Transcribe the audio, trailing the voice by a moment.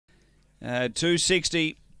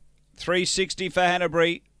260, 360 for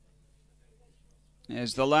Hanbury.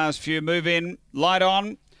 As the last few move in, light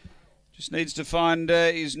on. Just needs to find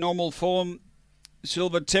his normal form.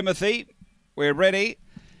 Silver Timothy, we're ready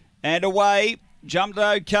and away. Jumped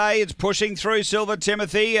okay. It's pushing through Silver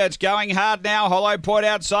Timothy. It's going hard now. Hollow Point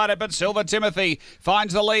outside it, but Silver Timothy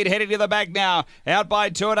finds the lead, heading to the back now. Out by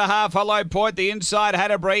 2.5. Hollow Point, the inside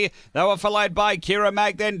Hanbury. They were followed by Kira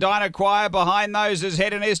Mac, then Dinah Choir. Behind those is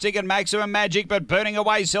Hedonistic and Maximum Magic, but burning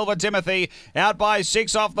away Silver Timothy. Out by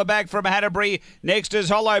 6 off the back from Hanbury. Next is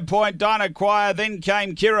Hollow Point, Dinah Choir. Then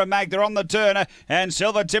came Kira Mac. They're on the turn, and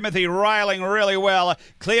Silver Timothy railing really well.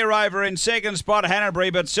 Clear over in second spot Hanbury,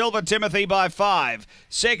 but Silver Timothy by 5.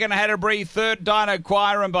 Second Hanbury, third Dinah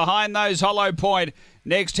Choir, and behind those Hollow Point.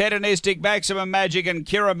 Next Hedonistic, Maximum Magic and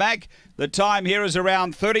Kira Mac. The time here is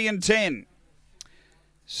around 30 and 10.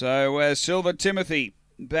 So Silver Timothy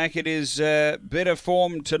back at his better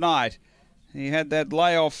form tonight. He had that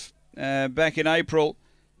layoff back in April,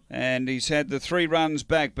 and he's had the 3 runs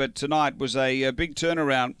back, but tonight was a big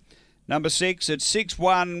turnaround. Number 6 at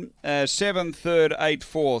 6-1, 7 third, 8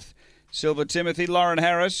 fourth. Silver Timothy, Lauren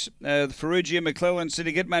Harris, Ferrugia McClellan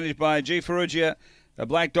Syndicate, managed by G. Ferrugia, a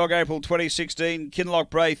Black Dog, April 2016, Kinloch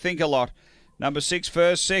Bray, Think a Lot. Number 6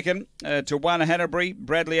 first, second to 1 Hanbury,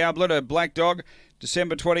 Bradley Ablett, a Black Dog,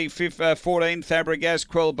 December 2014, Fabregas,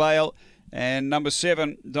 Quell Bale, and number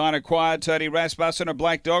 7, Dinah Choir, Tony Rasmussen, a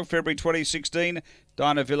Black Dog, February 2016,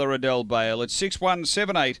 Dinah Villaradel Bale. It's 6-1,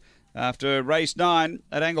 7-8 after race 9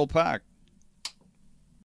 at Angle Park.